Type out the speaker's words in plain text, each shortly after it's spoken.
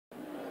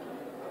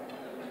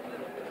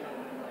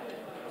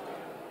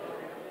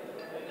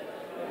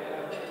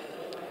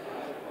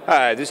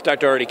Hi, this is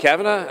Dr. Artie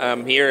Kavanagh.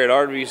 I'm here at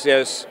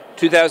RWCS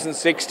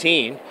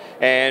 2016,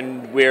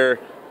 and we're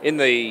in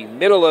the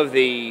middle of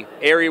the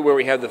area where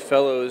we have the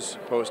fellows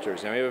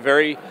posters. And we have a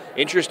very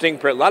interesting,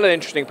 lot of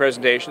interesting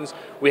presentations.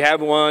 We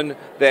have one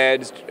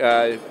that's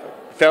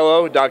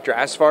fellow Dr.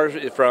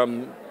 Asfar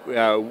from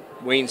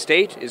Wayne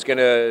State is going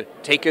to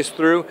take us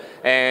through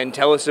and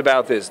tell us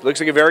about this. Looks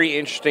like a very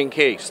interesting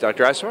case.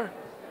 Dr. Asfar?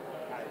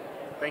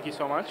 Thank you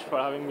so much for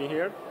having me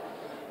here.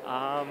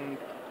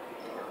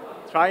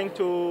 Trying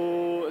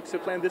to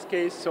explain this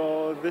case.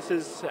 So this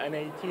is an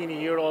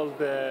 18-year-old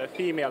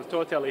female,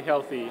 totally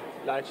healthy.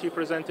 Like, she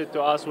presented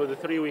to us with a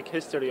 3-week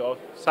history of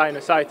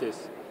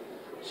sinusitis.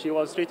 She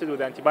was treated with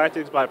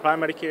antibiotics by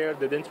primary care,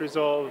 didn't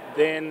resolve.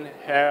 Then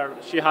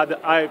she had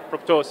eye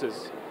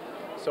proptosis,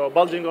 so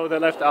bulging of the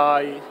left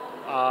eye.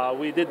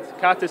 We did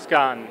CAT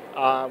scan,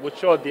 which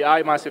showed the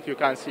eye mass, if you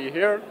can see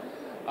here.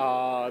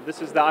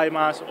 This is the eye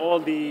mass. All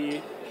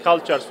the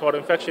cultures for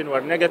infection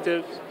were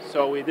negative,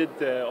 so we did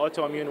the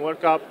autoimmune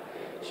workup.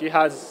 She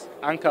has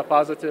ANCA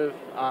positive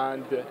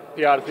and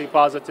PR3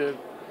 positive.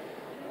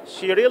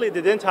 She really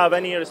didn't have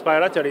any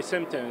respiratory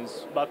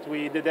symptoms, but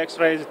we did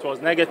x-rays, it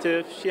was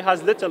negative. She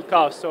has little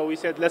cough, so we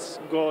said, let's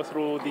go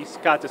through this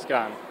CAT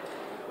scan.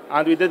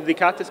 And we did the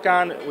CAT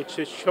scan, which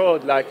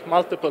showed like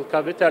multiple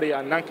cavitary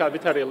and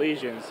non-cavitary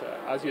lesions,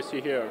 as you see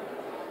here.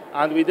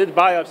 And we did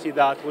biopsy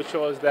that, which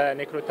shows the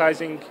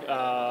necrotizing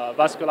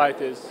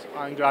vasculitis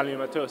and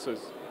granulomatosis.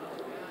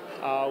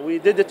 We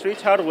did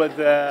treat her with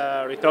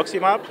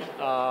rituximab,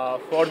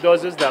 4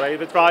 doses, the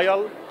Rafid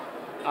trial,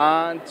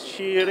 and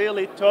she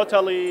really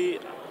totally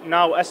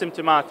now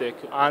asymptomatic.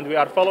 And we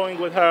are following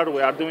with her.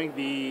 We are doing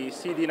the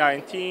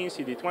CD19,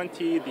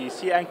 CD20, the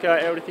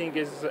C-ANCA, everything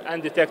is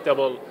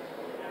undetectable.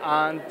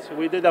 And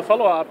we did a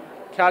follow-up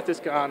CAT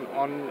scan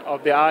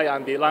of the eye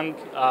and the lung.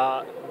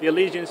 The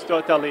lesions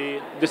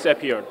totally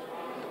disappeared.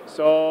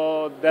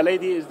 So the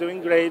lady is doing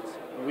great.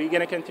 We're going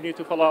to continue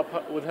to follow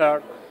up with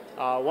her.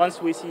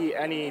 Once we see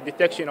any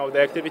detection of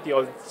the activity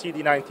of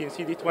CD19,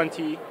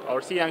 CD20,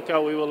 or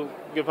C-ANCA, we will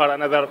give her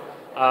another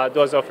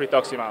dose of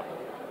rituximab.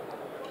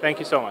 Thank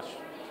you so much.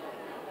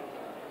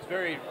 It's a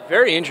very,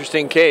 very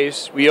interesting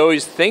case. We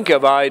always think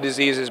of eye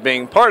disease as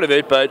being part of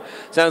it, but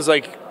it sounds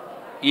like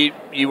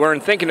you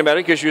weren't thinking about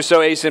it because you're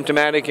so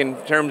asymptomatic in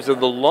terms of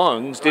the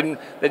lungs. That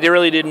they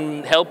really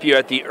didn't help you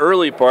at the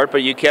early part,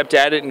 but you kept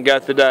at it and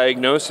got the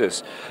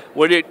diagnosis.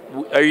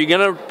 Are you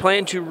going to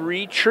plan to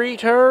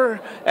retreat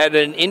her at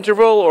an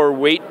interval or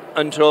wait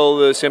until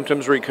the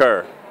symptoms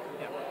recur?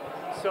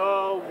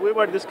 So we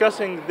were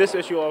discussing this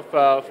issue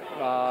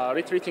of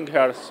retreating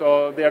her.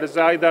 So there is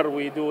either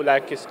we do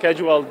like a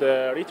scheduled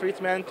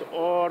retreatment,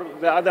 or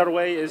the other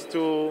way is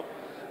to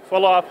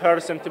follow up her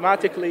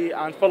symptomatically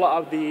and follow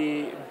up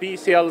the B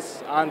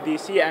cells and the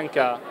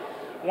C-ANCA.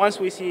 Once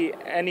we see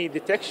any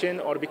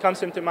detection or become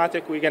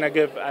symptomatic, we're going to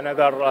give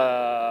another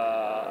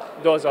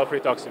dose of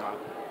rituximab.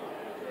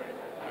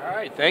 All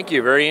right, thank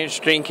you. Very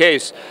interesting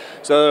case.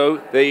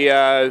 So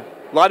a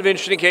lot of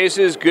interesting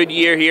cases. Good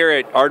year here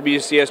at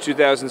RWCS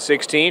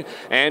 2016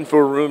 and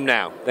for Room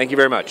Now. Thank you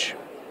very much.